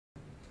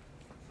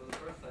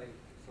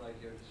slide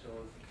here that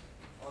shows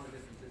all the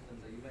different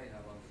systems that you may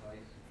have on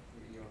site,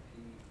 your ERP,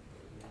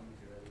 your LIMS,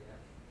 your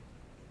LES,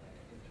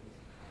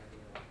 instruments,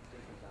 hardware,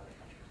 different data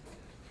capture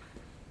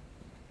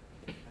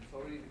systems. And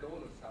so really the goal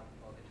of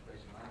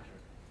Integration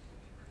Manager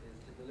is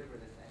to deliver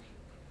this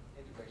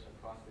integration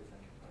across this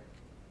enterprise.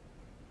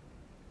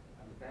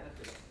 And the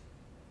benefits,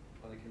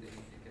 well, it can give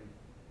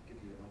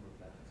you a number of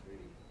benefits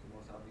really. The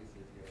most obvious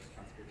is your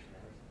transcription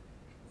errors.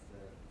 It's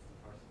the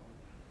first one.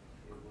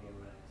 It will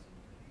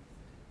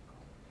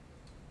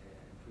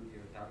improve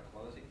your data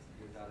quality,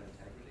 your data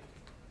integrity.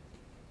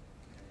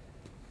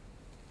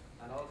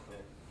 And also,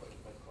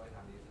 what's quite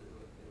handy is it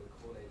will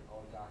collate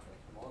all data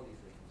from all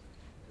these systems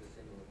to a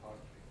single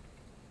repository.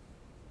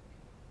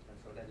 And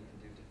so then you can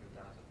do different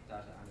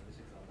data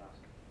analytics on that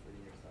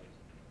within your site.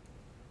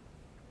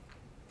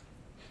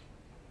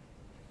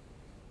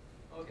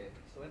 Okay,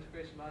 so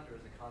Integration Manager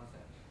is a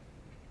concept.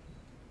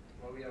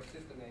 Well, we have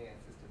System A and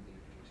System B,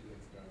 two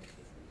external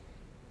systems.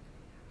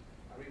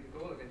 And really the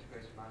goal of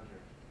Integration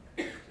Manager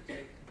is to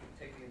take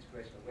the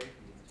integration away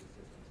from these two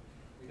systems.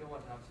 We don't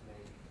want to have to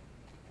make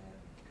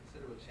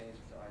considerable changes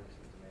to either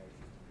System A or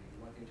System B. We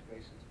want the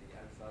integration to be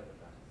outside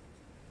of that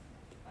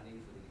and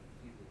easily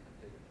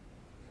configured.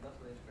 And that's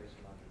what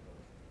Integration Manager does.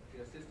 We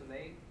have System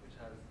A, which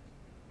has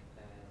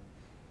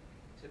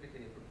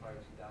typically a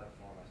proprietary data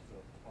format, so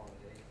format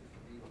A.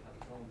 System B will have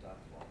its own data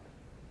format.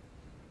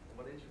 And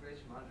what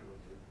Integration Manager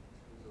will do is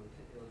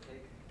it will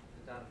take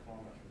the data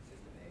format from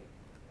System A,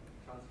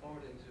 transform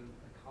it into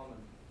a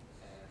common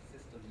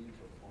system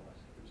neutral format,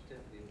 which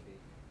typically will be,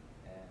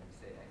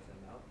 say,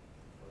 XML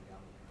or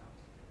YAML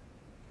perhaps.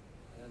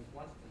 And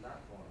once it's in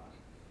that format,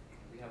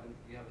 we have a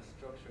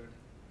structured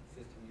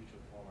system neutral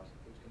format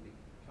which can be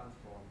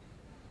transformed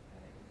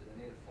into the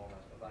native format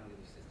of any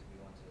other system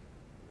we want to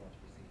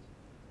proceed.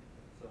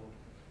 So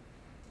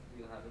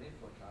we'll have an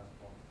import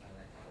transform and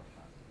an export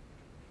transform.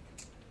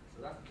 So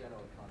that's the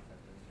general concept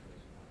of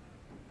Integration Manager.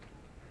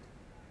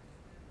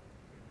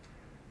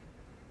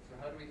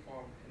 So how do we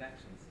form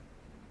connections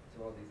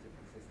to all these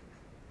different systems?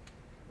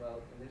 Well,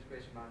 in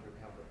Integration Manager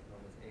we have what's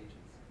known as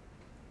agents.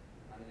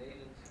 And an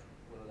agent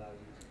will allow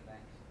you to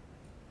connect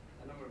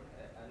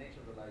an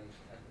agent will allow you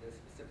to connect a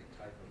specific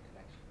type of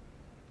connection.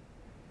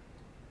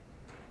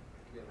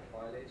 We have a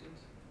file agent,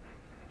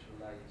 which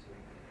will allow you to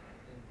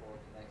import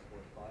and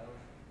export files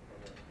from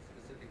a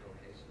specific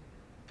location,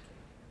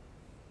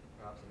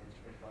 perhaps an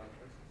instrument file,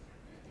 for instance.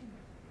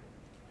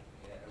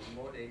 A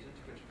remote agent,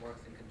 which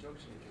works in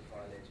conjunction with your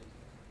file agent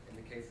in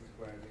the cases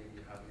where maybe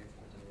you have an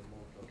instrument in a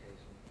remote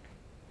location,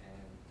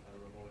 and a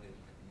remote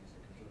agent can be used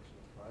in conjunction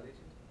with the file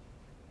agent,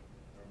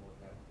 a remote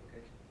network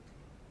location.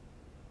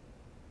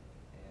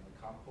 And a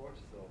COM port,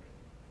 so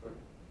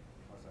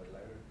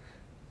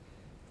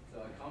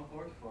a COM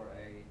port for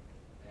a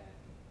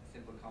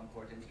simple COM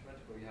port instrument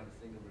where you have a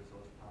single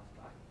resource passed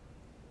back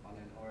on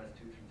an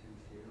RS-232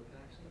 serial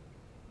connection.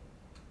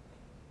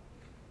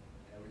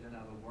 We then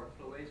have a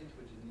workflow agent,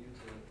 which is new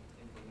to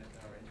implement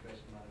our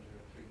Integration Manager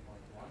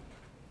 3.1.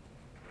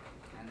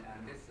 And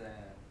this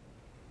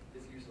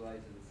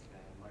utilizes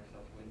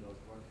Microsoft Windows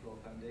Workflow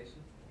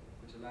Foundation,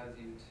 which allows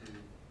you to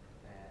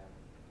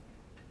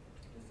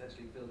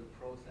essentially build a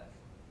process.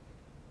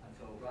 And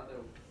so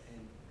rather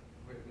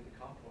with the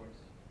COM port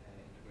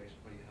integration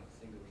where you have a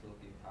single result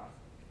being passed,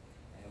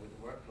 with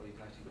the workflow you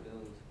can actually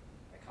build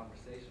a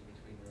conversation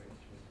between your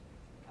instrument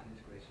and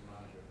Integration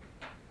Manager.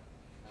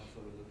 And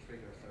so it will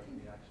trigger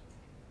certain reactions,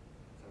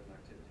 certain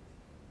activities.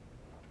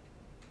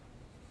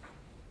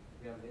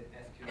 We have an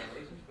SQL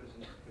agent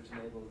which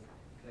enables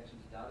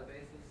connection to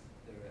databases.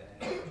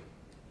 They're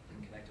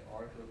connect to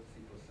Oracle,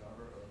 SQL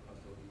Server, or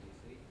Custom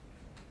DBC.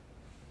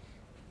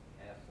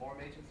 Form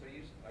agents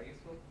are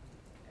useful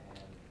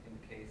in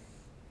the case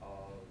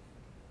of,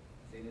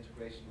 say, an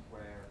integration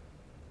where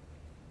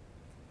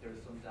there is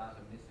some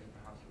data missing,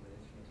 perhaps from an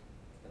instrument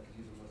that the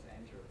user must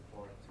enter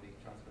for it to be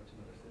transferred to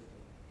another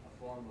system. A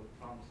form will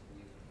prompt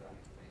the user for that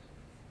information.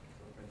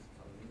 So, for instance,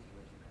 on an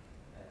instrument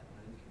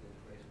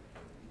integration,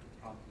 you could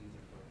prompt the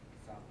user for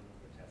sample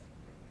number testing.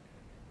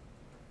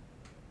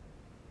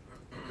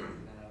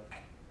 We then have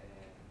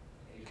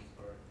agents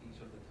for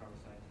each of the term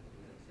scientists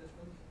within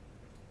systems.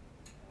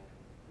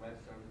 Web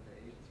service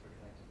agents for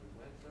connecting with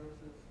web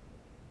services.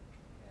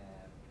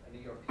 An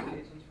ERP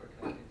agent for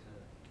connecting to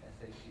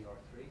SAP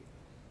R3,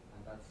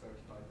 and that's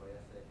certified by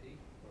SAP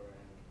for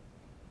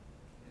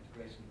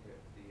integration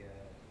with the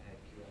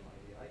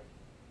QMIDI.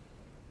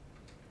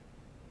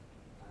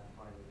 And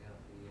finally, we have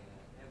the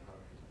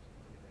Empower agent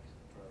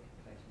for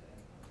connection to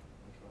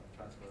Empower and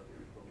transfer of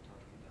your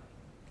chromatography data.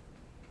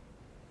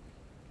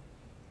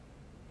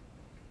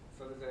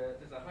 So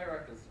there's a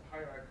hierarchical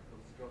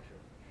structure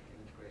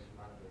in Integration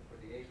Manager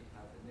where the agent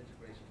has an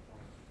integration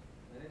point.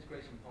 And an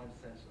integration point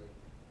essentially,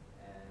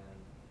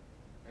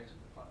 I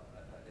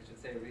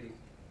should say really,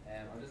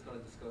 I'm just going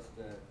to discuss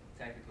the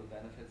technical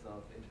benefits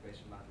of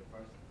Integration Manager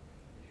first.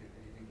 If you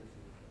think this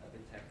is a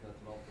bit technical at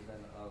the moment,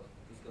 then I'll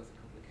discuss a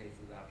couple of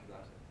cases after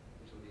that,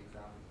 which will be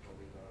examples of what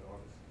we've done at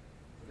Orbis.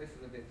 So this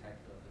is a bit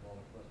technical at the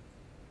moment, but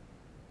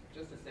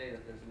just to say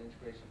that there's an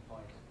integration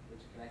point which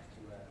connects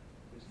to,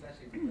 which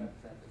essentially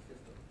represents a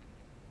system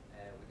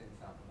within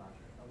Sample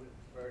Manager. And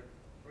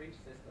for each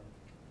system,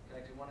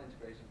 connecting one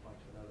integration point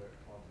to another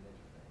forms an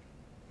interface.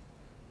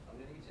 And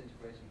within each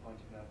integration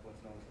point, you can have what's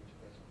known as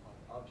integration point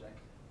object,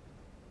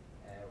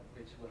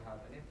 which will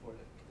have an import.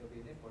 There'll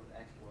be an import and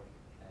export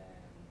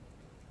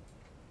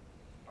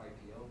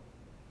IPO,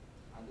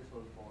 and this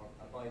will form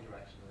a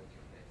bidirectional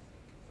interface.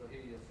 So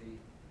here you'll see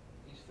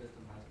each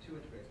system has two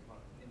integration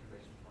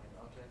point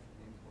objects,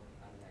 an import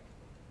and an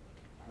export.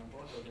 And on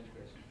both those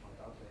integration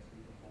point objects, we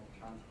perform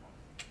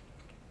transforms.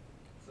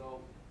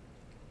 So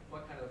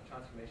what kind of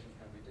transformations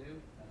can we do,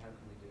 and how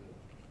can we do them?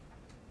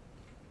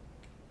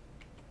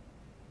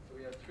 So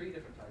we have three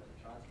different types of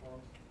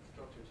transforms: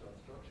 structured to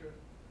unstructured,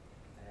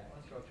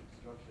 unstructured to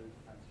structured,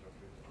 and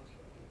structured to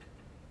unstructured.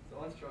 So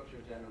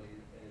unstructured generally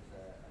is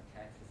a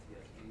text, a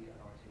CSV, an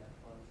RTF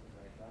file, something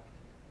like that,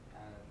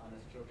 and on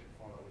a structured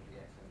format would be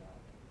XML.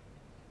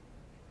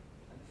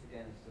 And this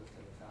again is just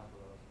an example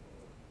of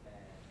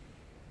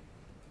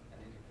an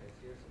interface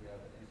here. So we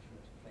have an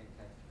instrument plain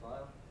text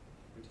file,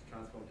 which is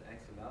transformed to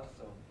XML.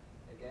 So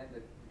again,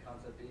 the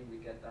concept being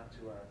we get that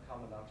to our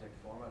common object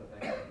format of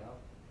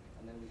XML,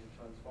 and then we can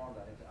transform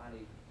that into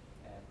any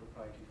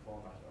proprietary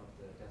format of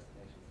the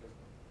destination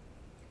system.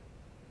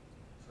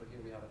 So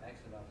here we have an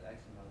XML to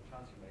XML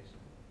transformation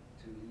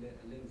to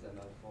LIMS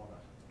Analyst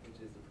format, which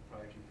is the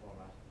proprietary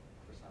format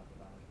for Sample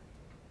Manager.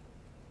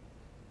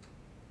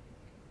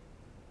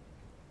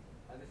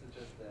 And this is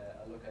just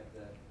a look at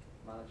the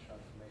managed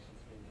transformation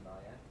screen in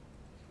IM.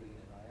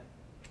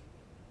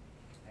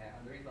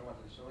 And the reason I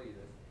wanted to show you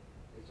this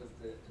is just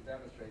to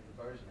demonstrate the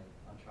versioning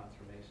on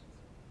transformations.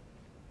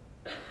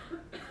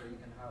 So you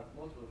can have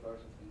multiple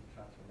versions of each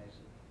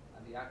transformation,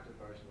 and the active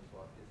version is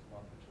one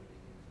which we'll be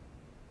using.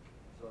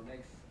 So it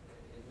makes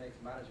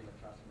managing of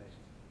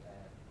transformations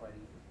quite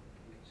easy.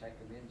 You can check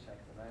them in, check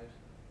them out,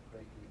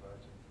 create new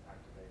versions,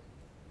 activate,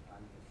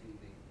 and you can see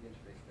the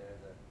interface there.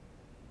 The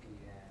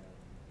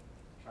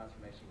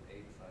transformation with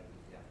A decided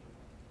is the active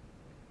one.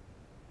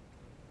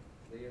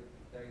 So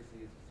there you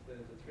see it's split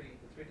into three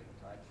different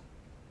types: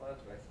 file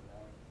to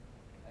XML,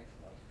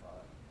 XML to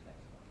file, and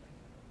XML to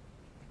XML.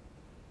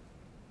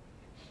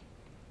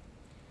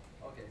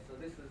 Okay, so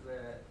this is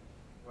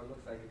what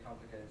looks like a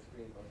complicated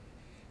screen, but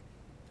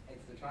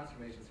it's the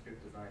transformation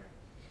script designer.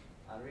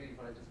 And really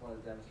what I just want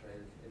to demonstrate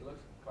is it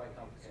looks quite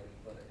complicated,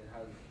 but it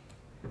has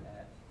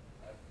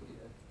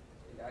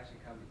it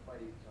actually can be quite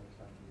easy to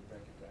understand when you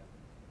break it down.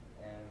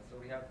 So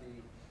we have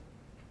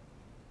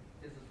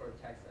this is for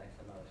text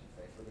XML, I should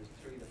say. So there's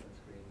three different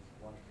screens,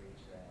 one for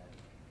each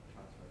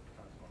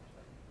transform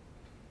type.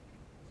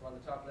 So on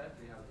the top left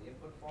we have the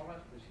input format,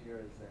 which here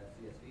is a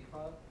CSV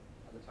file.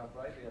 On the top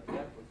right we have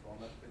the output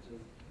format, which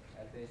is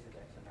a basic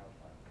XML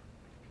file.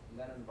 And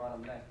then on the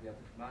bottom left we have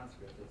the command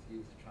script that's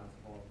used to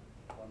transform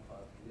one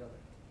file to the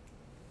other.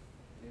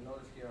 And you'll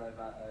notice here I've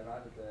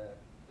added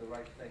the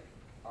right click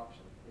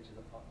option, which is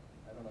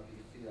I don't know if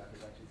you can see that,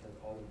 it actually says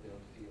auto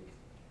build fields.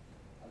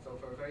 And so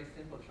for a very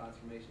simple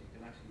transformation, you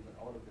can actually use an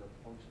auto build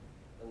function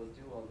that will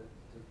do all this,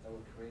 that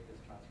will create this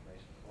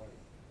transformation for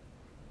you.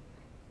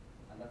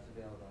 And that's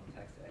available on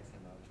text to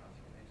XML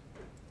transformation.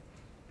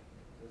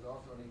 There's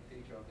also a neat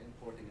feature of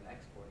importing and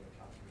exporting of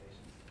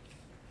transformations.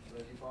 So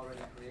if you've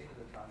already created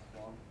a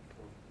transform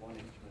for one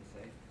instrument,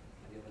 say,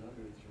 and you have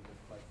another instrument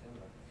that's quite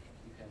similar,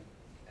 you can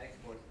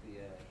export the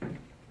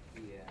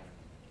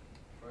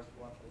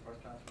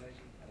first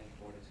transformation and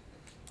import it,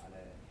 and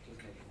just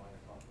make a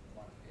minor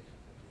modification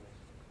situation.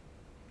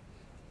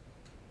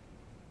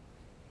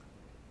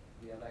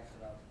 We have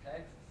XML to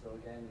text. So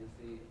again, you'll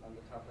see on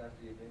the top left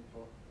we have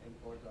import.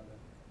 On the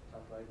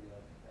top right we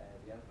have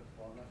the output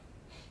format.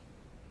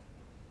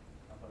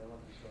 And what I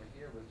wanted to show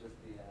here was just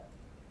the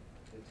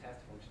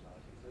test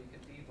functionality. So you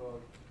can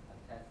debug and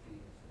test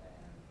these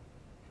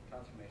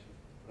transformations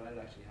without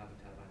actually having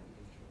to have any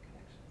instrument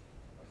connections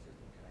or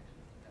system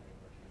connections, depending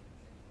on what you're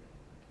using.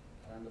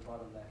 And on the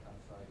bottom left-hand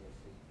side, you'll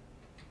see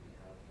we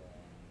have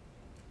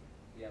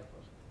the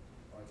output,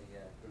 or the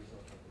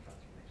result of the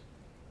transformation.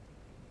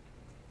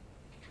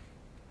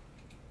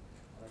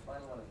 And the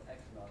final one is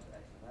XML to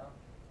XML.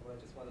 What I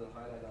just wanted to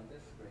highlight on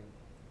this screen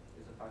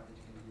is the fact that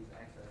you can use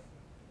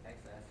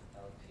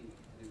XSLT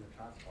to do the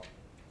transform.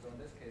 So in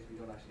this case, we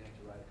don't actually have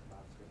to write a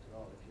command script at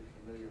all. If you're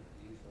familiar with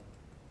the use of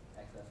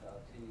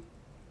XSLT,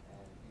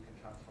 you can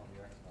transform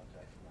your XML to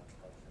XML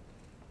quite simply.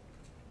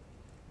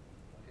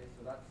 Okay,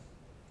 so that's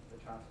the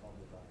transform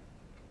design.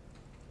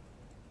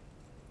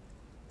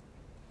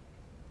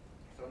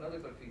 So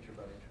another good feature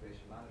about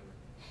Integration Manager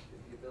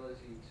is the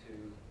ability to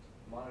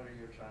monitor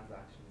your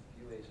transactions,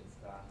 view agent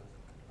status,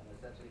 and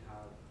essentially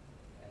have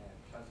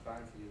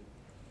transparency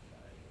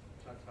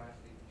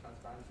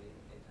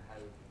into how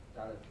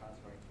data is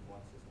transferring from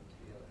one system to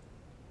the other.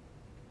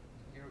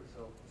 Here,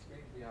 so the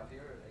screen we have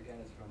here again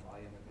is from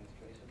IM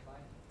Administration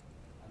Client,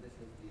 and this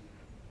is the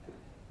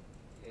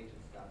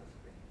agent status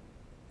screen.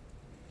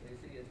 So you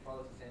see it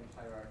follows the same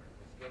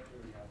hierarchical structure.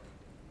 We have an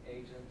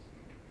agent,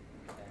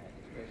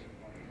 integration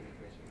point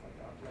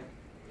object,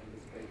 then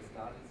display the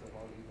status of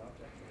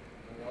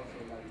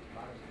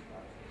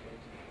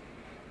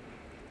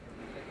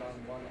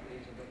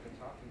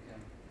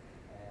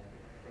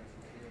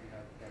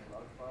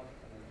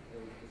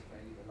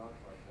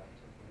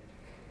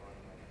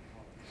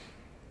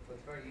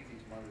very easy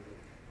to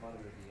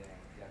monitor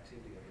the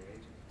activity of your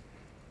agent.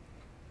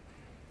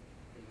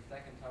 There's a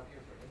second tab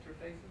here for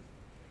interfaces.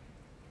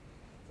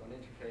 So an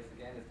interface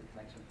again is the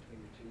connection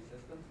between your two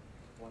systems,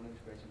 one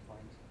integration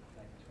point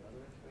connected to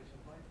another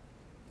integration point.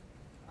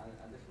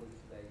 And this will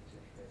display each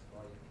interface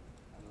for you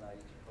and allow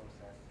you to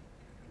process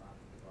commands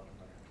at the bottom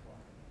right-hand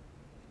corner.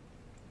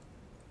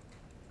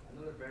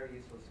 Another very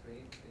useful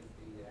screen is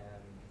the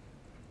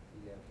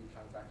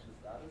transaction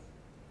status.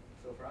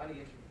 So for any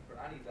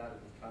data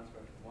that's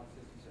transferred from one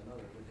system to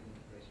another within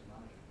Integration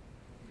Manager,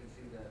 you can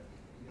see the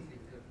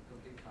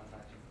complete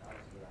transaction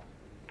status for that.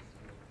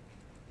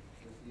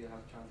 You'll see you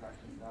have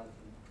transaction status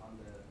on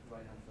the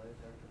right-hand side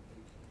there,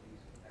 complete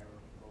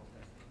error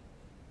processed.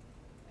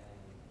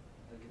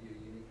 It'll give you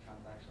a unique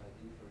transaction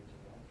ID for each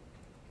event,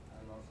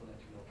 and it'll also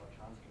let you know what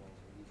transforms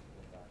are used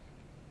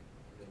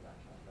within that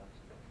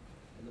transaction.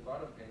 In the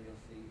bottom pane,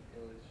 you'll see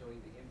it'll show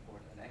you the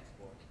import and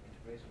export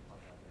integration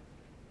point object.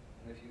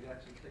 And if you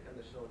actually click on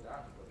the Show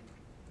Data button,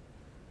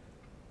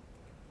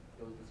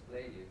 it'll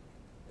display to you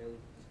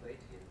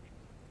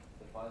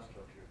the file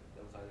structure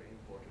that was either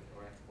imported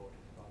or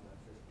exported from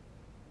that system.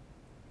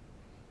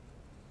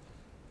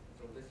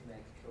 So this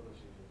makes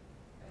troubleshooting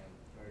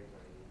very,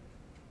 very easy.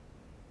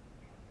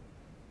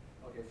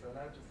 Okay, so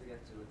now just to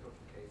get to a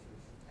couple of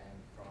cases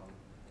from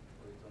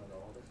what we've done at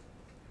Orbis.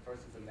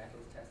 First is a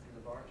metals testing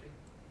laboratory.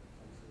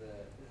 And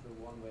this is a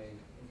one-way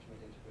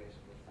instrument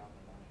integration with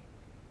sample management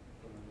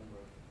from a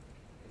number of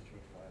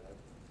instrument file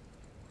outputs.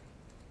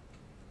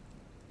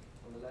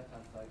 On the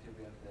left-hand side here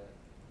we have the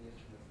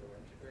instruments that were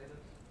integrated,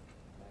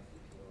 an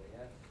ICP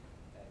OAS,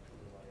 a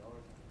couple of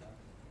IRs,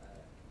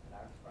 an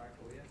ArtSpark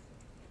OAS.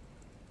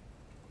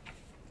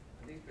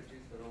 And these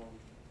produce their own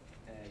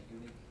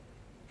unique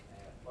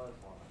file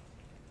formats.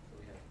 So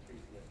we have 3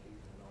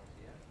 CSVs and an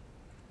RTF.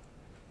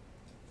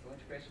 So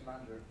Integration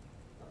Manager,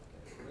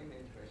 within the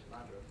Integration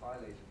Manager, a file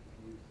agent is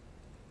used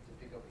to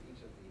pick up each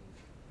of these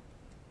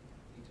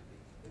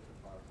different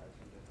file types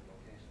from different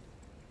locations.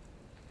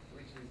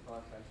 So each of these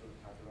file types will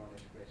have their own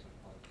integration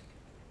point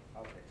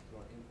objects,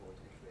 their own import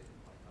integration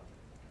point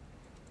objects.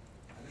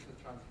 And this was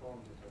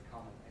transformed into a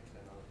common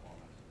XML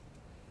format.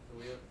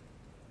 So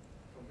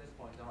from this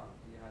point on,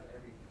 we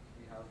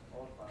have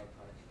all file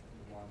types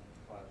in one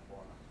file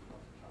format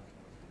once the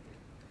transform is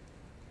complete.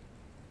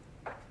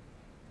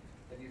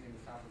 Then using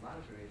the sample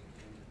manager agent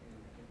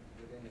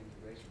within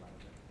Integration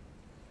Manager,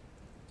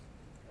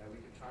 we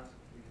could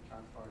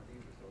transfer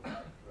these results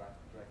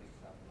directly to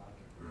sample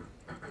manager.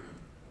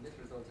 And this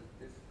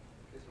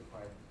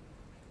required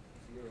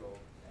 0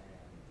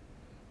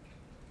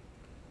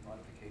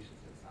 modifications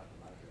to the sample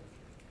manager.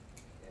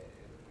 It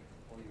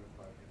only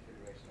required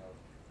configuration of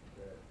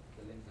the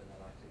LIMS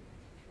Analyst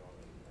activities which are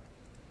already there.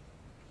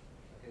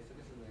 Okay, so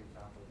this is an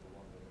example of the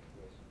one-way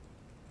integration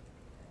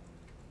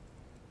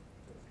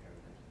that was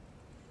carried out.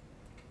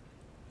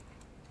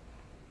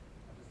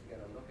 And just to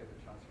get a look at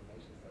the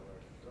transformations that were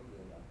done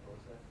within that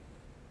process,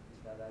 we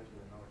start out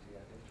with an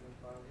RTF instrument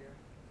file here,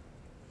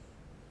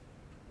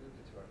 moved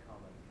it to our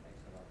common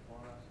XML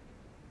format,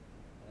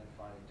 and then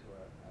finally to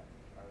our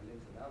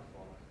LIMS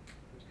format,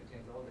 which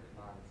contains all the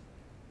commands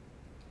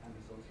and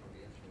results from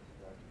the instruments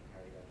that are to be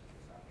carried out to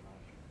the sample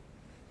manager.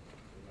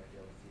 So you might be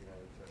able to see that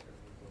it's a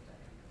result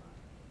entry command.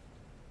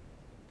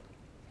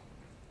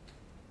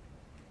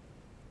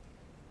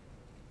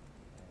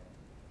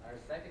 Our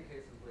second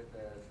case is with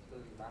the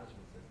stability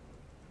management system.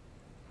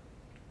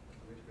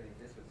 So we're integrating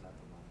this with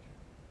sample manager.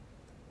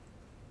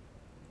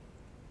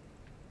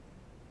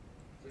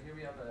 So here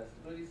we have a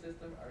stability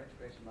system, our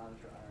integration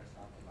manager, and our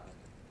sample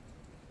manager.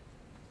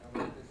 And we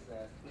have this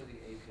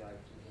stability API,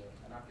 which is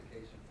an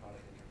application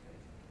product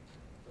interface.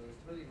 So the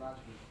stability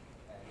management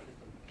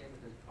system came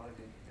with this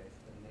product interface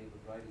that enabled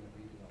writing and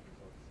reading of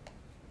results.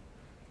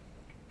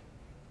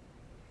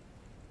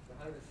 So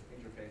how this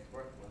interface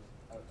worked was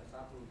a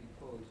sample would be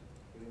pulled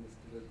within the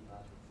stability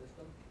management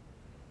system.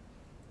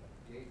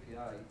 The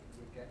API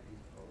would get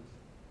these pulls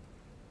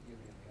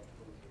using its get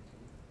pulls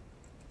routine.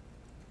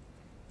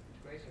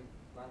 Integration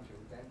Manager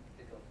would then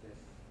pick up this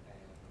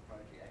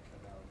proprietary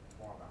XML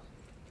format,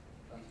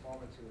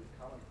 transform it to its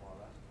common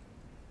format,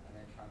 and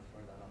then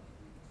transfer that onto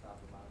the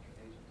sample manager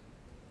agent.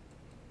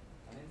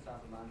 And in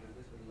sample manager,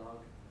 this would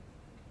log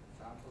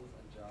samples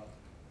and jobs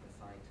and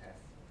assign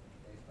tests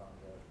based on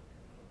the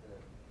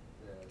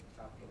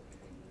sample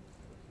being in the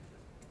stability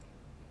system.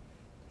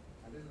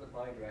 And this is a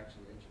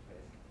bi-directional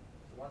interface.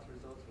 So once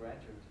results were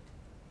entered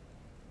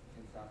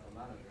in sample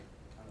manager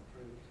and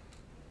approved,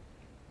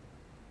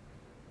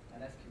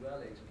 an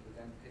SQL agent would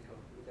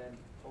then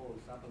poll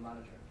sample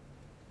manager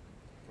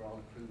for all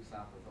approved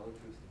samples, all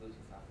approved stability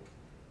samples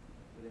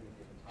within a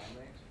given time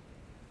range,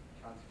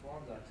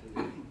 transform that to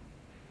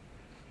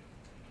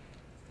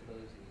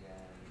stability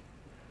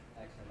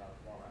XML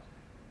format.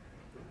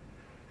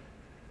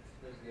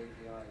 Stability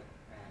API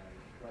and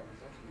write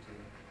results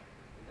routine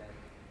would then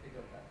pick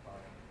up that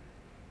file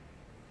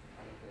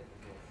and update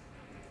results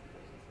in the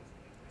stability system.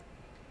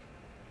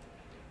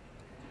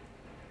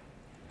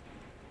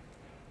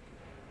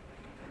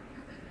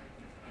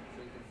 So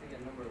you can see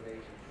a number of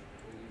agents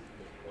were using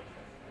this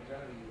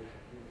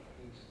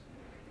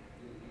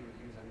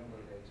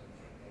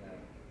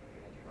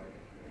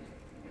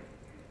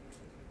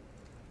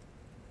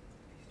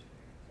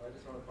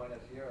just want to point out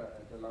here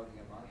the logging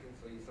and monitoring.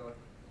 So you saw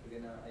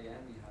within our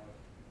IM you have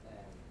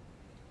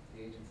the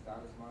agent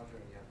status monitor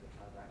and you have the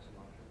transaction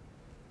monitor.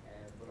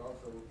 But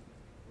also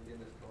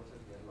within this process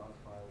we have log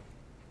files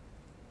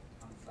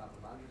on the sample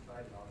manager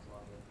side and also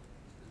on the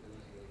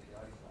stability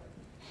API side.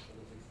 So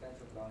there's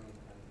extensive logging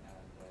and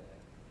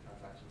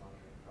transaction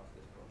monitoring across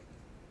this process.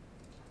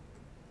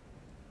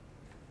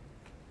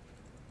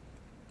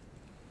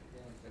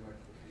 Again, similar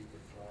to the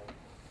previous slide,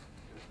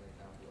 just an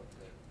example of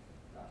the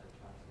data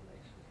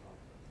transformation from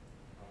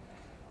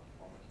XML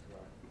format to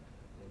our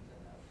LIMS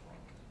Analyst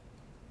format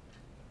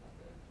and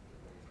the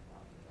various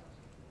command data.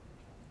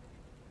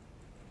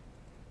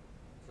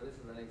 So this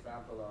is an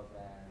example of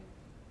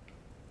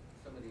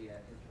some of the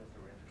instruments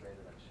that were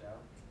integrated at Shell,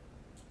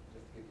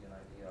 just to give you an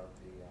idea of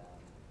the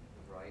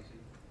variety.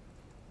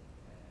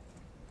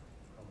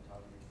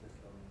 Chromatography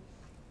systems,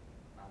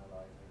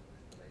 analyzers,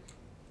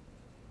 distillation,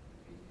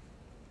 feeds.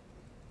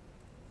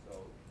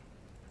 So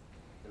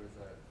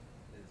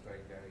it's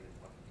very varied in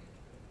what you need.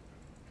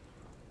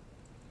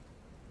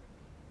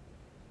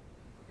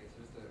 Okay,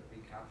 so just to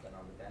recap then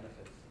on the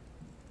benefits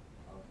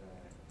of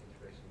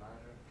Integration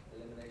Manager: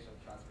 elimination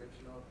of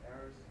transcriptional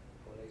errors,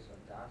 correlation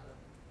of data,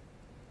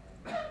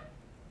 and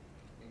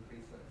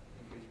increase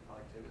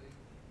productivity.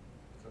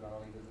 So not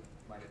only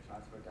might it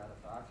transfer data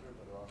faster,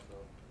 but it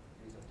also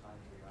frees up time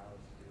for your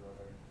analysts to do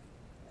other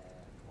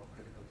more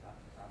critical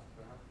tasks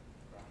perhaps.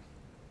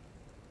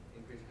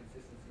 Increase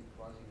consistency,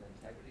 quality, and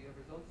integrity of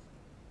results,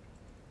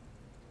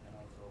 and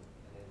also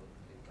enable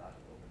complete data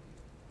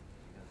overview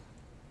because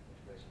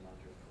Integration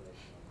Manager is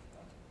collection of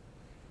data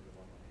in the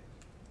one location.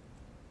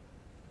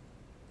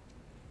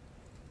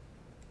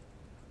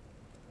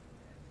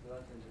 So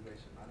that's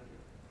Integration Manager.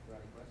 Are there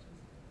any questions?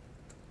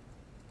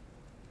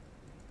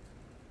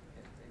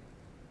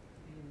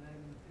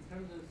 In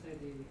terms of, say,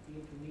 the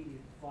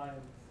intermediate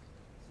files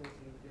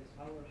associated with this,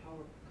 how are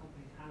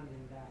companies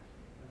handling that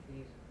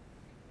data?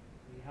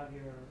 So you have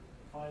your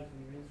file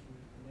from your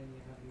instrument, and then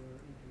you have your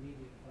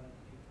intermediate file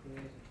that you've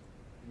created,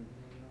 and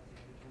then you also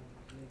have your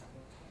transfer link. So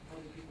how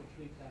do people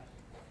treat that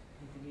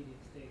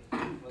intermediate state?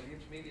 Well, the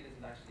intermediate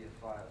isn't actually a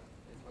file.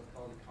 It's what's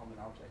called a common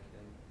object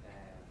in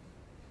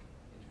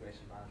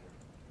Integration Manager.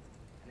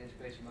 An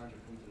Integration Manager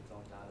comes with its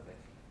own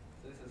database.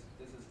 So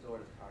this is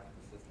stored as part of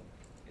the system.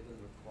 It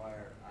doesn't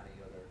require any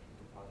other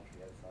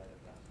repository outside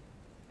of that.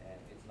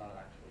 It's not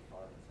an actual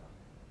file itself.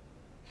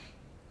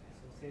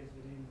 So it stays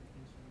within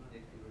Instrument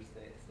Manager.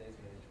 It stays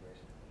within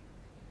Integration Manager.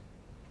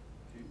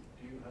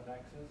 Do you have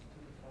access to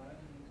the file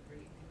in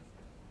Integration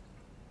Manager?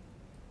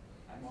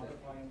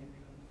 Modify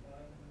anything on the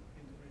file in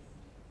Integration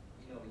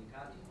Manager? No, you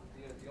can't.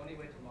 The only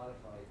way to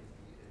modify is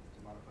to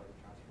modify the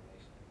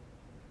transformation.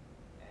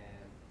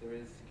 There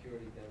is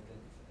security built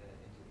into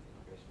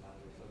Integration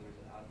Manager, so there's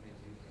an admin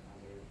user and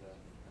there is a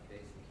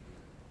basic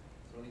user.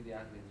 So only the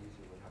admin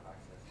user will have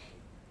access to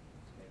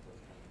make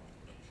those kind of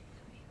modifications.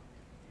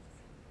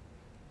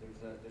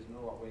 There's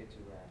no way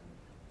to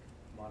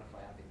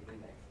modify anything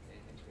within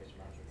Integration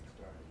Manager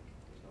externally.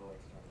 There's no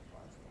external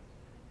files.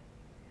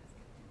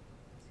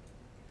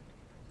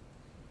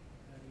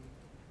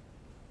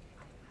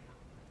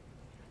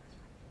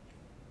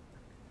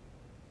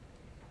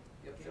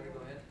 Yep, sorry,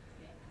 go ahead.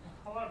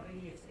 How are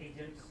various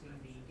agents in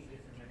the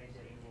Integration Manager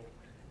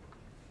invoked?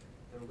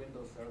 They're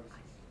Windows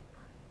services.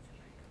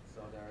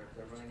 So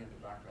they're running in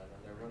the background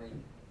and they're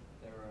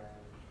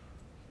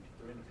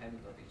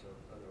independent of each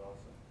other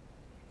also.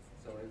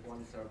 So if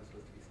one service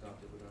was to be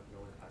stopped, it would have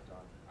no impact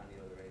on any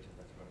other agent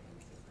that's running in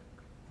the system.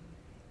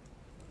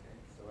 Okay,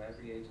 so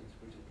every agent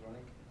which is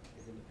running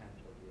is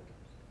independent of the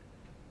others.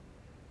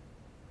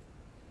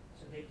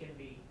 So they can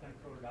be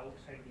controlled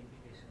outside the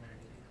Integration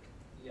Manager.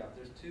 Yeah,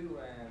 there's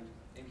two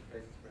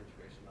interfaces for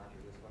Integration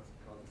Manager. There's what's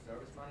called the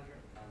Service Manager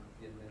and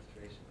the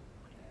Administration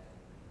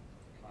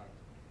client.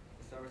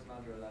 The Service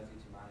Manager allows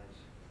you to manage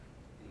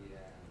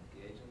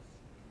the agents,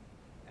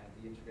 and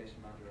the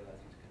Integration Manager allows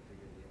you to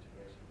configure the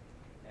integration.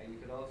 You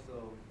could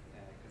also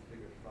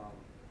configure it from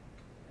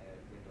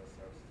Windows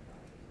Services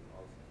Manager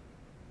also.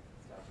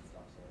 Start and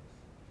stop service.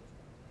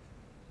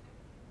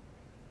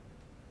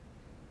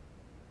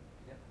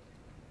 Yep.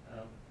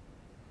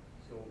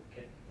 So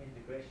can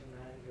Integration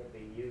Manager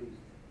be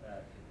used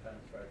to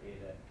transfer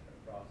data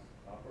across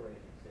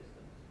operating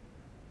systems,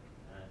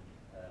 and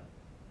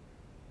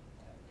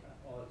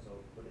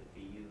also could it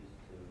be used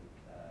to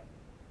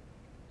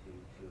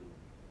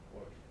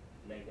port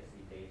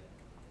legacy data,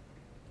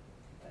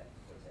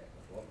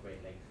 to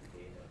upgrade legacy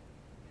data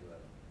to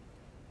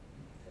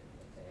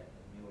let's say a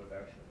newer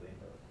version of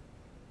Windows?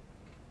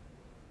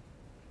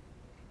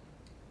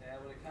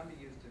 Well, it can be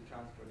used to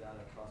transfer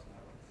data across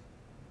networks,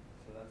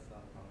 so that's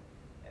not a problem.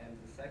 And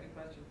the second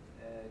question,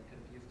 can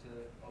it be used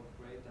to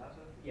upgrade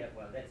data? Yeah,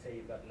 well, let's say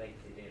you've got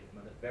legacy data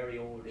from a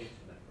very old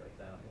instrument, for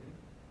example.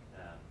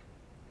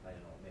 I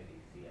don't know, maybe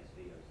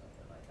CSV or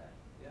something like that.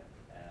 Yeah.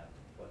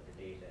 But the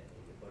data,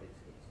 but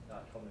it's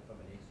not coming from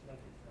an instrument,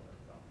 it's coming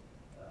from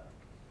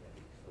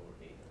maybe stored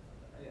data or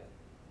something like that.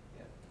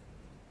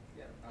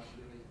 Yeah,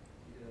 absolutely.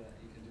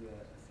 You can do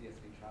a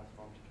CSV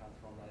transform to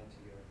transform that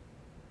into your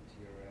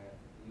your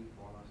lead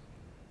format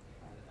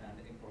and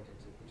import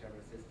into whichever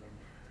system.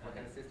 What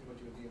kind of system would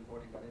you be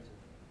importing that into?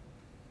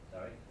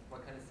 Sorry?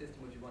 What kind of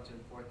system would you want to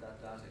import that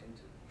data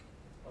into?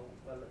 Oh,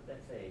 well,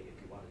 let's say if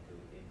you wanted to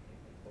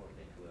import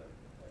it into a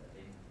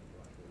LIMS, if you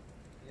want to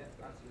Yeah,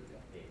 absolutely.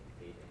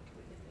 data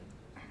within LIMS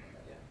or something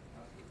like that. Yeah,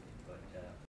 absolutely. But